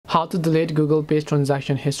How to delete Google Pay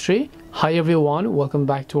transaction history. Hi everyone, welcome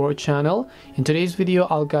back to our channel. In today's video,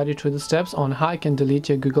 I'll guide you through the steps on how you can delete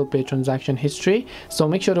your Google Pay transaction history, so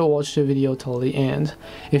make sure to watch the video till the end.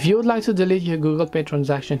 If you would like to delete your Google Pay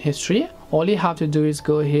transaction history, all you have to do is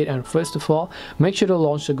go ahead and first of all, make sure to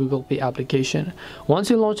launch the Google Pay application. Once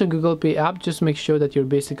you launch the Google Pay app, just make sure that you're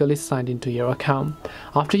basically signed into your account.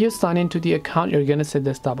 After you sign into the account, you're gonna see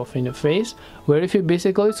this type of interface, where if you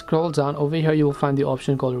basically scroll down over here, you will find the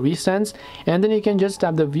option called Recents, and then you can just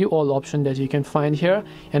tap the View All option that you can find here.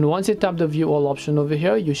 And once you tap the View All option over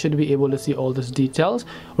here, you should be able to see all these details,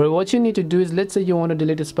 where what you need to do is, let's say you want to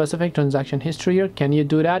delete a specific transaction history here. Can you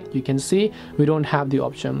do that? You can see we don't have the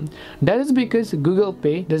option. That is because Google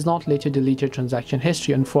Pay does not let you delete your transaction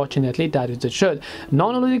history. Unfortunately, that is the truth.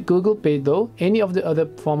 Not only Google Pay though, any of the other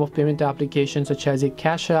form of payment applications such as your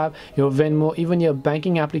Cash App, your Venmo, even your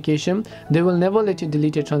banking application, they will never let you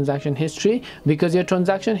delete your transaction history, because your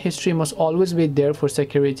transaction history must always be there for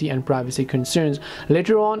security and privacy concerns.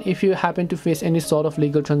 Later on, if you happen to face any sort of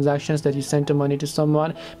legal transactions that you sent the money to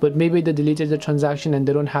someone, but maybe they deleted the transaction and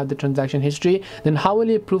they don't have the transaction history, then how will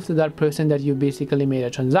you prove to that person that you basically made a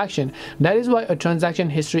transaction? That is why a transaction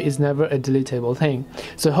history is never a deletable thing.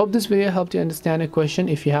 So I hope this video helped you understand a question.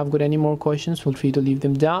 If you have got any more questions, feel free to leave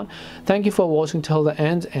them down. Thank you for watching till the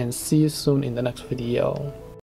end, and see you soon in the next video.